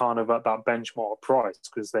still kind of at that benchmark price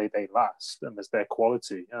because they last and there's their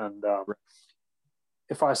quality. And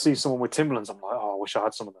if I see someone with Timberlands, I'm like, oh, I wish I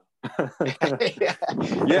had some of them.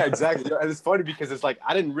 Yeah, exactly. And it's funny because it's like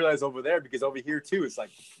I didn't realize over there because over here too, it's like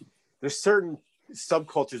there's certain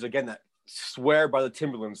subcultures again that swear by the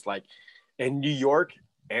Timberlands, like in New York,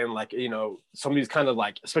 and like some of these kind of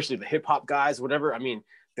like especially the hip hop guys, whatever. I mean,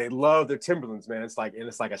 they love their Timberlands, man. It's like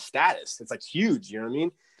a status. It's like huge. You know what I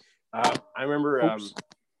mean? I remember.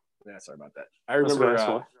 Sorry about that. I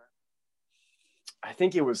remember. I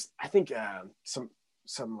think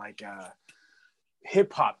some like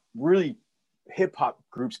hip hop, really hip hop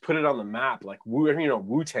groups put it on the map. Like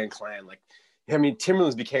Wu-Tang Clan. Like, I mean,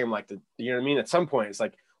 Timberlands became like the. You know what I mean? At some point, it's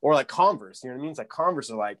like or like Converse. You know what I mean? It's like Converse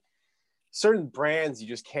are like certain brands you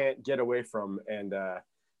just can't get away from, and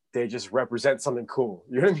they just represent something cool.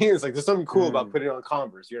 You know what I mean? It's like there's something cool about putting on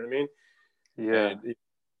Converse. You know what I mean? Yeah. And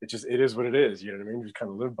it is what it is. You know what I mean? You just kind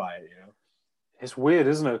of live by it. It's weird,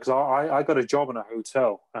 isn't it? Because I got a job in a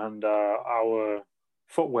hotel, and our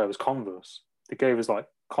footwear was Converse. They gave us like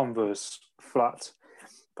Converse flat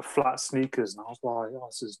sneakers, and I was like, oh,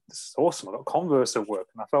 this is awesome. I got Converse at work,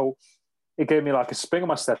 and I felt it gave me like a spring on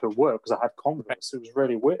my step at work because I had Converse. It was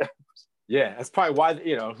really weird. Yeah, that's probably why,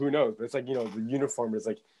 who knows? But it's like, the uniform is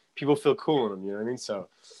like, people feel cool in them, you know what I mean? So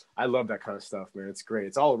I love that kind of stuff, man. It's great.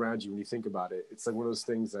 It's all around you when you think about it. It's like one of those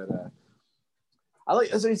things that I like.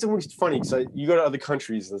 It's funny. So you go to other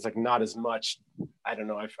countries and it's like not as much. I don't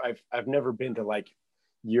know. I've never been to like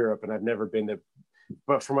Europe, and I've never been to,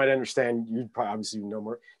 but from what I understand, you probably obviously know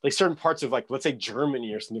more, like certain parts of like, let's say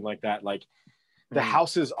Germany or something like that. Like the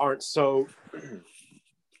houses aren't so,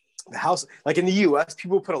 the house, like in the US,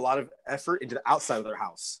 people put a lot of effort into the outside of their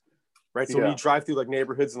house, right? So when you drive through like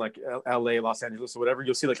neighborhoods in like LA, Los Angeles or whatever,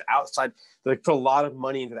 you'll see like the outside, they like put a lot of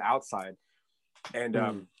money into the outside. And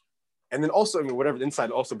then also, I mean, whatever the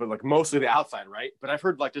inside also, but like mostly the outside, right? But I've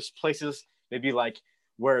heard like there's places maybe like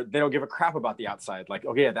where they don't give a crap about the outside. Like,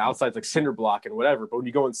 okay, the outside's like cinder block and whatever, but when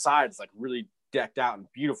you go inside, it's like really decked out and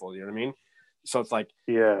beautiful. You know what I mean? So it's like,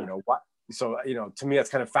 what? So, to me, that's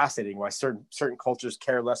kind of fascinating why certain cultures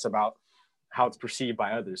care less about how it's perceived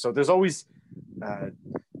by others. So there's always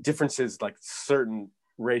differences, like certain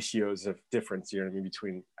ratios of difference, you know what I mean,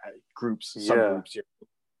 between groups, subgroups.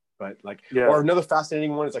 But like, or another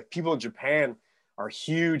fascinating one is like people in Japan are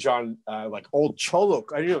huge on like old cholo.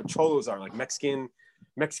 I don't know what cholos are, like Mexican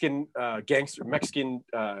gangster, Mexican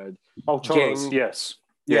cholos, gang. yes.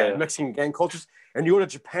 Yeah, Mexican gang cultures. And you go to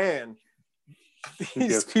Japan,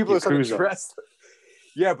 these people are starting to dress.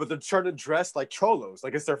 Yeah, but they're trying to dress like cholos.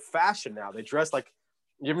 Like it's their fashion now. They dress like,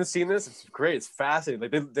 you haven't seen this? It's great. It's fascinating.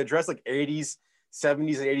 Like they dress like 80s,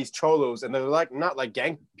 70s, and 80s cholos. And they're like, not like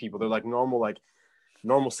gang people. They're like normal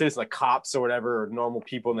citizens, like cops or whatever, or normal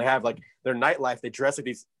people. And they have like their nightlife. They dress like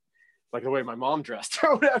these, like the way my mom dressed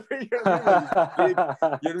or whatever. You know what I mean?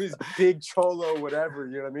 Like these big cholo, whatever.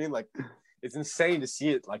 You know what I mean? Like it's insane to see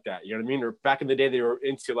it like that. You know what I mean? Or back in the day, they were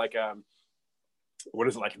into like, what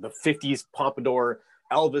is it, like the 50s pompadour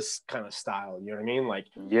Elvis kind of style, you know what I mean? Like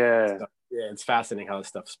it's fascinating how this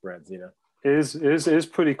stuff spreads, It is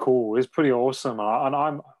pretty cool. It's pretty awesome.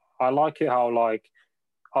 I like it how like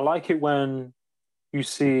I like it when you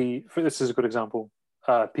see, this is a good example,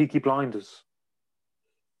 Peaky Blinders.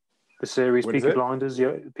 The series Peaky Blinders,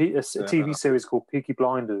 a TV series called Peaky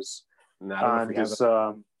Blinders. And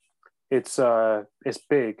it's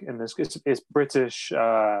big, and it's British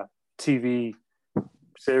TV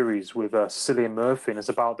series with Cillian Murphy, and it's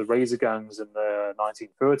about the razor gangs in the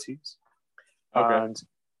 1930s. Okay. And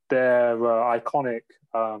their iconic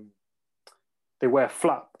they wear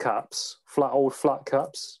flat old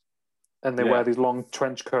caps, and they wear these long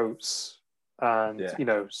trench coats and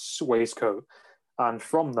waistcoat. And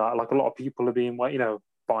from that, like a lot of people are being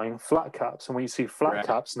buying flat caps. And when you see flat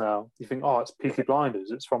caps now, you think, oh, it's Peaky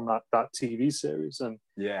Blinders. It's from that TV series. And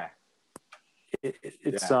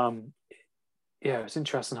it's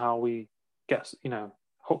interesting how we get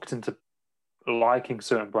hooked into liking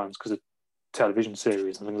certain brands because of television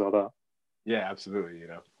series and things like that. Yeah, absolutely.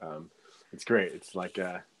 It's great. It's like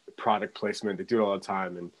product placement. They do it all the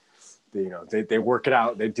time, and they work it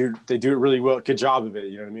out. They do it really well. Good job of it.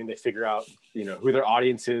 You know what I mean? They figure out who their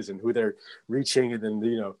audience is and who they're reaching, and then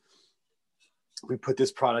we put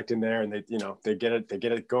this product in there, and they get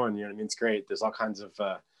it going. You know what I mean? It's great. There's all kinds of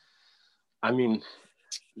the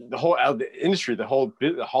whole industry, the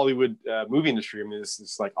Hollywood movie industry. I mean,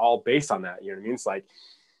 it's like all based on that. You know what I mean? It's like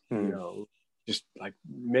just like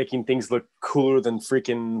making things look cooler than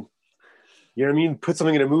freaking. You know what I mean? Put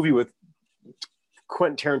something in a movie with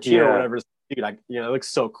Quentin Tarantino or whatever. Like, it looks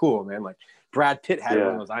so cool, man. Like Brad Pitt had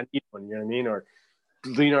one of those. I need one. You know what I mean? Or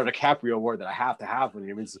Leonardo DiCaprio wore that I have to have one. You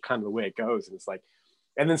know what I mean? It's kind of the way it goes. And it's like,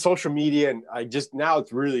 and then social media, and now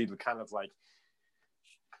it's really kind of like,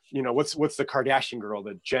 what's the Kardashian girl,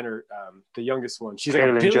 the Jenner, the youngest one? She's like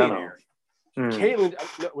a billionaire. Caitlyn,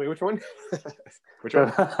 no, wait, which one? Which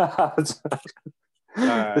one? It's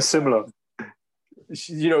similar.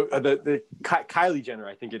 The Kylie Jenner,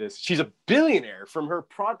 I think it is. She's a billionaire from her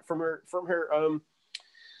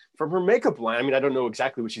makeup line. I mean, I don't know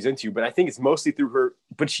exactly what she's into, but I think it's mostly through her.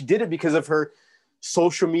 But she did it because of her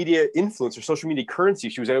social media influence or social media currency.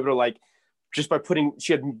 She was able to just by putting.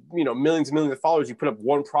 She had millions and millions of followers. You put up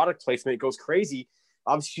one product placement, it goes crazy.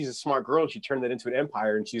 Obviously, she's a smart girl, and she turned that into an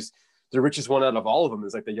empire, and she's the richest one out of all of them.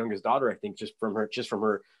 Is like the youngest daughter, I think, just from her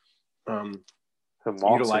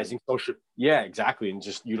utilizing social, exactly, and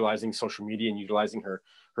just utilizing social media and utilizing her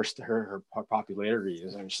popularity.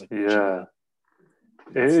 Is just like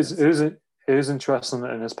it is interesting,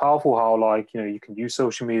 and it's powerful how you can use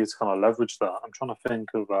social media to kind of leverage that. I'm trying to think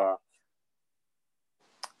of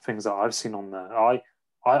things that I've seen on there.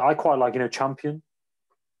 I quite like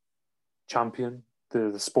Champion,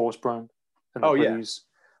 the sports brand, and the hoodies.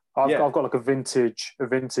 I've got like a vintage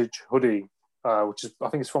hoodie, which is, I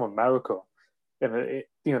think it's from America. And it,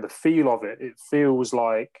 the feel of it feels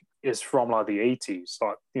like it's from like the 80s.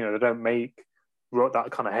 Like, they don't make that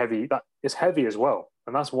kind of heavy. That it's heavy as well,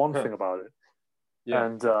 and that's one thing about it. Yeah.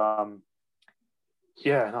 And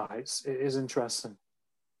it is interesting.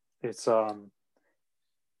 It's I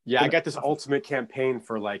got this ultimate campaign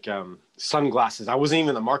for sunglasses. I wasn't even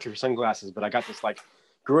in the market for sunglasses, but I got this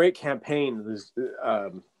great campaign. There's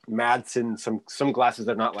Madsen, some glasses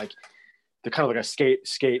that are not they're kind of like a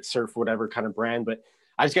skate, surf, whatever kind of brand. But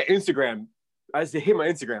I just got Instagram. I just hit my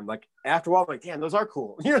Instagram. After a while, I'm like, damn, those are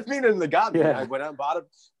cool. You know what I mean? And they got me. Yeah. I went out and bought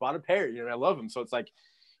a pair. I love them. So it's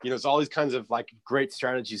it's all these kinds of great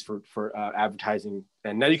strategies for advertising.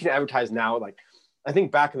 And now you can advertise now. I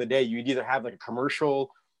think back in the day, you'd either have a commercial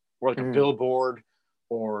or a billboard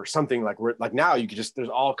or something where now you could just, there's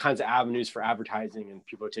all kinds of avenues for advertising, and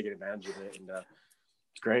people are taking advantage of it. And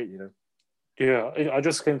it's great, Yeah, I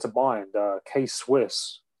just came to mind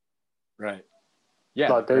K-Swiss. Right.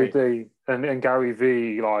 Yeah. They and Gary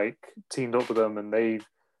V teamed up with them, and they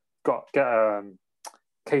get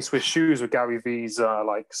K-Swiss shoes with Gary V's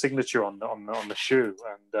signature on the shoe,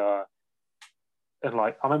 and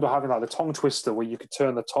I remember having the tongue twister where you could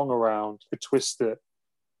turn the tongue around, you could twist it,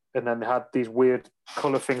 and then they had these weird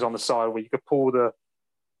color things on the side where you could pull the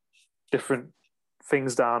different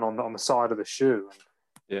things down on the side of the shoe.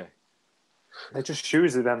 Yeah. They're just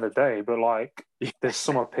shoes at the end of the day, but there's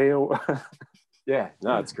some appeal. Yeah,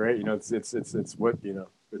 no, it's great. It's what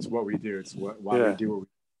it's what we do. It's why we do what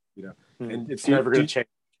we and it's never going to change.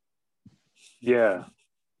 Yeah,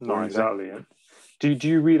 no, exactly. Do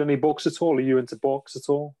you read any books at all? Are you into books at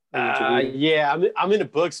all? Yeah, I'm into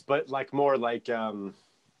books, but more I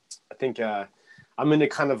think I'm into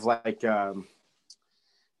kind of I don't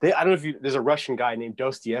know if there's a Russian guy named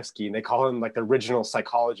Dostoevsky, and they call him the original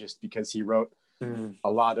psychologist because he wrote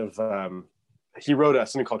a lot of he wrote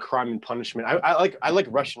something called Crime and Punishment. I like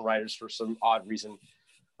Russian writers for some odd reason.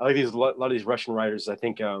 I like a lot of these Russian writers. I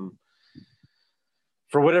think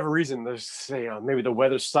for whatever reason, there's maybe the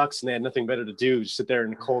weather sucks and they had nothing better to do, just sit there in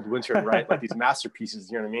the cold winter and write these masterpieces.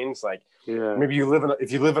 You know what I mean? It's maybe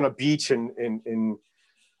if you live on a beach in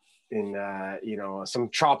some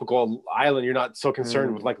tropical island, you're not so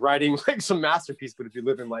concerned with writing some masterpiece. But if you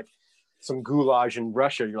live in some goulash in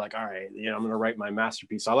Russia, you're like, all right, I'm going to write my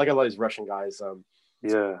masterpiece. So I like a lot of these Russian guys.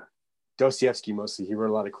 Dostoevsky mostly. He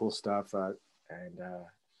wrote a lot of cool stuff. And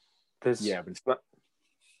But it's not.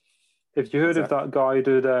 Have you heard of that guy who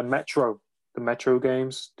did the Metro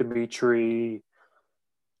games?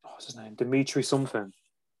 What's his name? Dimitri something.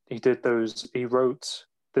 He did those. He wrote.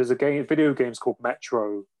 There's video games called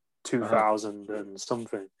Metro 2000 and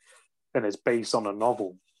something, and it's based on a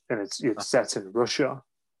novel, and it's set in Russia,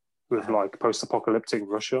 with like post-apocalyptic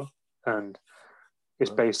Russia, and it's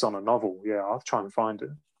based on a novel. Yeah, I'll try and find it.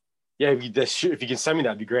 Yeah, if you can send me that,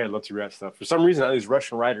 it'd be great. I'd love to read that stuff. For some reason, these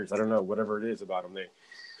Russian writers, I don't know, whatever it is about them,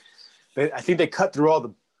 I think they cut through all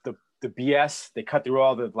the BS. They cut through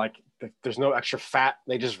all there's no extra fat.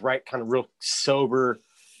 They just write kind of real sober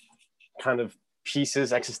kind of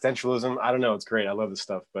pieces, existentialism. I don't know. It's great. I love this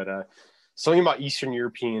stuff. But something about Eastern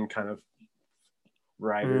European kind of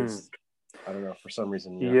writers, I don't know, for some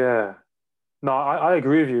reason. Yeah. No, I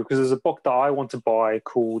agree with you, because there's a book that I want to buy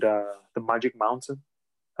called The Magic Mountain.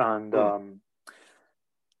 And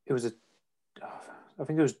it was I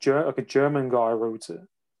think it was like a German guy wrote it.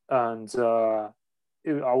 And I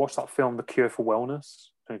watched that film, The Cure for Wellness.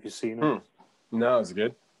 I don't know if you've seen it. No, is it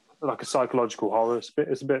good? Like a psychological horror.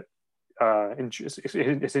 It's a bit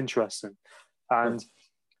it's interesting. And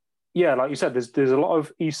yeah, like you said, there's a lot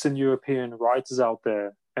of Eastern European writers out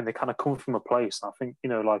there, and they kind of come from a place. And I think,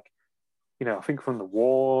 I think from the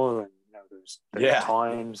war and those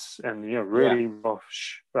times, and really rough,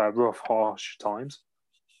 harsh times.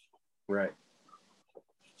 Right.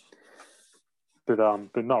 But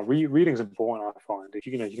no, reading's important. I find if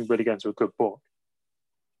you can really get into a good book.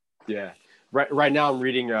 Yeah. Right now I'm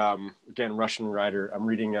reading again, Russian writer. I'm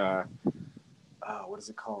reading what is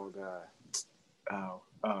it called? Oh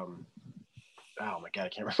my God, I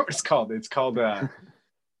can't remember what it's called. It's called what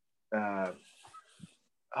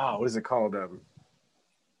is it called?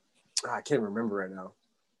 I can't remember right now.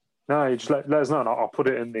 No, you just let us know, and I'll put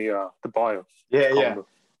it in the bio. Yeah.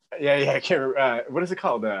 I can't remember. What is it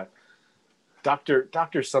called?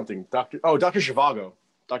 Doctor something. Dr. Zhivago.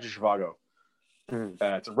 Dr. Zhivago.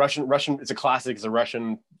 It's a Russian. It's a classic. It's a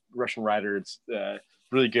Russian writer. It's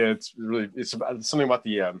really good. It's something about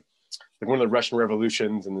the one of the Russian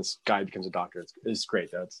revolutions, and this guy becomes a doctor. It's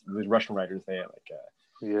great. That's the Russian writers. They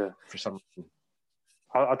for some reason.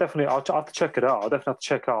 I'll have to check it out. I'll definitely have to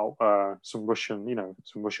check out some Russian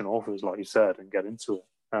Russian authors, like you said, and get into it.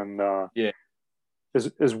 And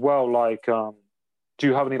as well, like, do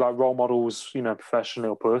you have any like role models, professionally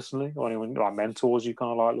or personally, or anyone like mentors you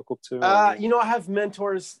kind of like look up to? I have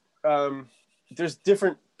mentors. There's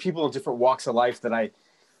different people in different walks of life that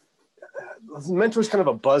mentor is kind of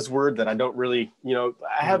a buzzword that I don't really,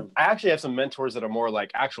 I actually have some mentors that are more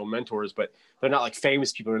like actual mentors, but they're not like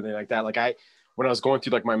famous people or anything like that. Like when I was going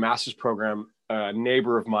through like my master's program, a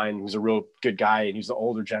neighbor of mine who's a real good guy, and he's an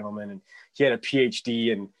older gentleman, and he had a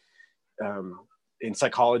PhD in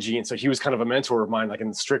psychology. And so he was kind of a mentor of mine, like in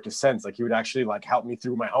the strictest sense, like he would actually like help me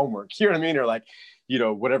through my homework, you know what I mean? Or like,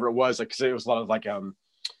 whatever it was, like, cause it was a lot of like,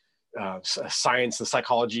 science and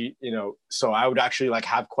psychology, so I would actually like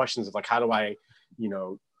have questions of like, how do I,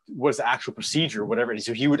 what is the actual procedure or whatever. And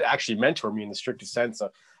so he would actually mentor me in the strictest sense. So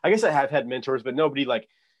I guess I have had mentors, but nobody like,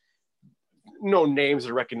 no names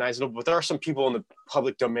are recognizable, but there are some people in the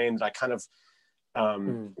public domain that I kind of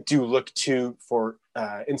do look to for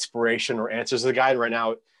inspiration or answers. There's a guy right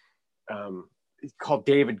now called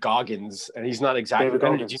David Goggins, and he's not exactly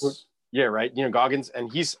Goggins. Yeah, right. Goggins,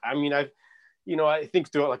 and he's. I mean, I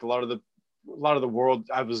think throughout like a lot of the world,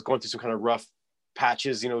 I was going through some kind of rough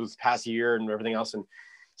patches, this past year and everything else, and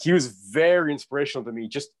he was very inspirational to me.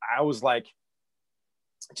 I was like,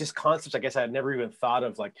 just concepts I guess I had never even thought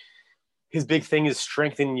of. Like, his big thing is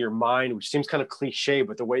strengthening your mind, which seems kind of cliche,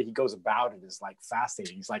 but the way he goes about it is like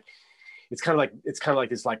fascinating. He's like, it's kind of like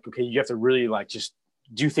this, like, okay, you have to really like just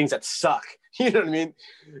do things that suck, you know what I mean?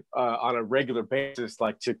 On a regular basis,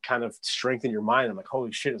 like to kind of strengthen your mind. I'm like,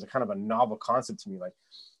 holy shit, it's a kind of a novel concept to me. Like,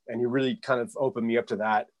 and he really kind of opened me up to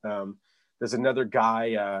that. There's another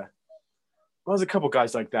guy, there's a couple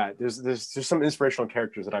guys like that. There's some inspirational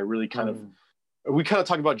characters that I really kind of, we kind of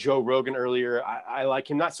talked about Joe Rogan earlier. I like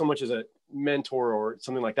him, not so much as a mentor or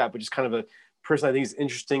something like that, but just kind of a person I think is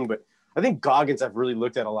interesting. But I think Goggins I've really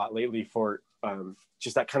looked at a lot lately for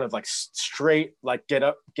just that kind of like straight, like get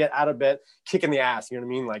up, get out of bed, kick in the ass, you know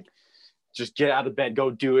what I mean? Like just get out of bed, go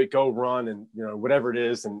do it, go run, and whatever it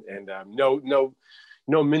is, and no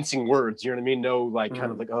mincing words, you know what I mean? No like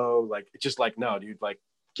kind of like, oh, like it's just like, no, dude, like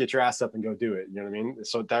get your ass up and go do it, you know what I mean?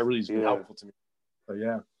 So that really has been helpful to me. But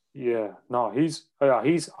yeah, no,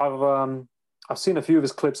 I've seen a few of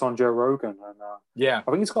his clips on Joe Rogan, and I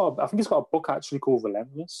think he's got a book actually called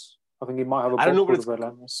Relentless. I think he might have a book called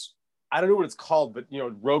Relentless. I don't know what it's called, but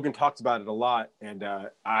Rogan talks about it a lot, and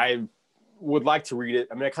I would like to read it.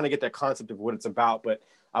 I mean, I kind of get that concept of what it's about, but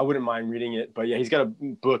I wouldn't mind reading it. But yeah, he's got a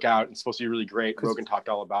book out. It's supposed to be really great. Rogan talked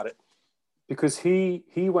all about it. Because he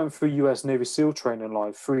went through US Navy SEAL training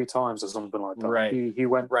like 3 times or something like that. Right. He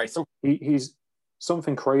went right. So he's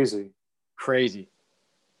something crazy. Crazy.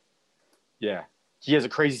 Yeah. He has a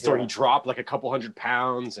crazy story. Yeah. He dropped like a couple 100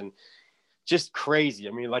 pounds and just crazy.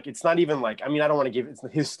 I mean, like, it's not even like, I mean, I don't want to give it's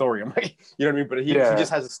his story. I'm like, you know what I mean? But he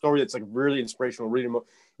just has a story that's like really inspirational, really.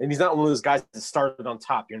 And he's not one of those guys that started on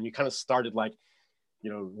top. You know, you kind of started like, you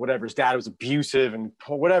know, whatever, his dad was abusive and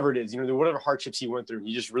whatever it is, you know, whatever hardships he went through.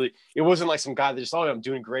 He just really, it wasn't like some guy that just, oh, I'm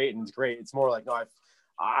doing great and it's great. It's more like, no,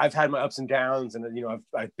 I've had my ups and downs and, you know,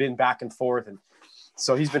 I've been back and forth. And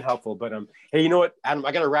so he's been helpful. But hey, you know what, Adam,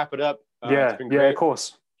 I got to wrap it up. Yeah, of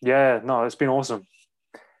course. Yeah, no, it's been awesome.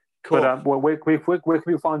 Cool. But where can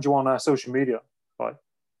we find you on social media? Like,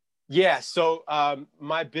 yeah, so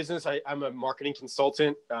my business, I'm a marketing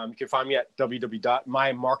consultant. You can find me at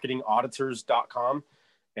www.mymarketingauditors.com.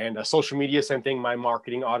 And social media, same thing, My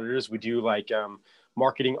Marketing Auditors. We do like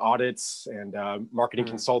marketing audits and marketing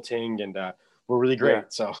consulting, and we're really great. Yeah.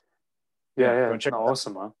 So yeah. No,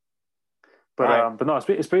 awesome, man. But no,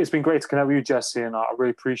 it's been great to connect with you, Jesse, and I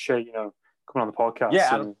really appreciate, you know, coming on the podcast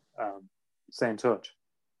and stay in touch.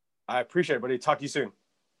 I appreciate it, buddy. Talk to you soon.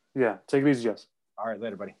 Yeah, take it easy, Jess. All right,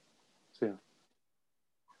 later, buddy. See ya.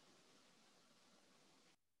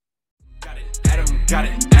 Got it. Adam got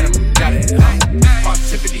it.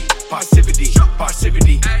 Parrsitivity. Parrsitivity.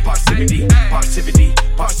 Parrsitivity. Parrsitivity. Parrsitivity.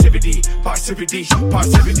 Parrsitivity. Parrsitivity.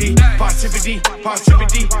 Parrsitivity. Parrsitivity.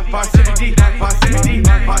 Parrsitivity. Parrsitivity.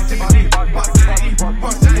 Parrsitivity. Parrsitivity.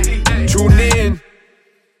 Parrsitivity. Tune in.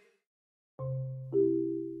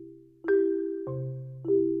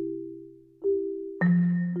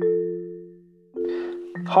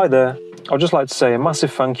 Hi there. I'd just like to say a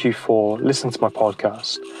massive thank you for listening to my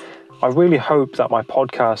podcast. I really hope that my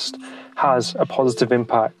podcast has a positive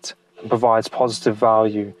impact and provides positive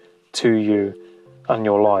value to you and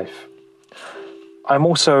your life. I'm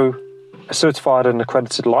also a certified and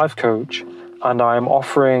accredited life coach, and I am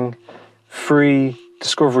offering free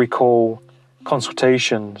discovery call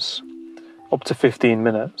consultations up to 15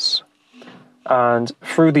 minutes. And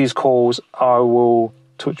through these calls, I will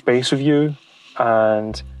touch base with you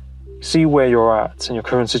and see where you're at in your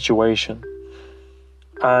current situation.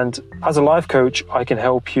 And as a life coach, I can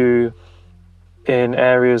help you in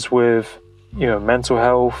areas with, you know, mental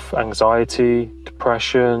health, anxiety,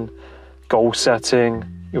 depression, goal setting,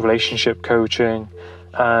 relationship coaching,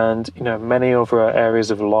 and, you know, many other areas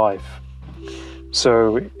of life.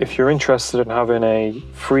 So if you're interested in having a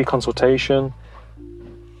free consultation,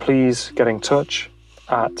 please get in touch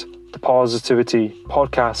at the Parrsitivity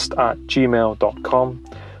podcast at gmail.com,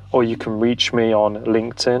 or you can reach me on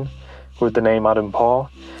LinkedIn with the name Adam Parr,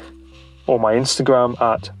 or my Instagram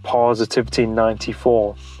at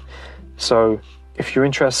Parrsitivity94. So if you're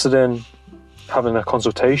interested in having a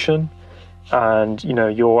consultation and, you know,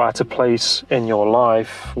 you're at a place in your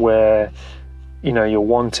life where, you know, you're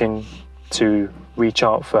wanting to reach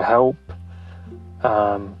out for help,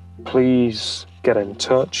 please get in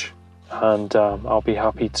touch. And I'll be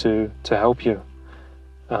happy to help you.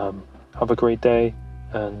 Have a great day,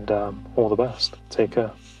 and all the best. Take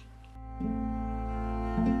care.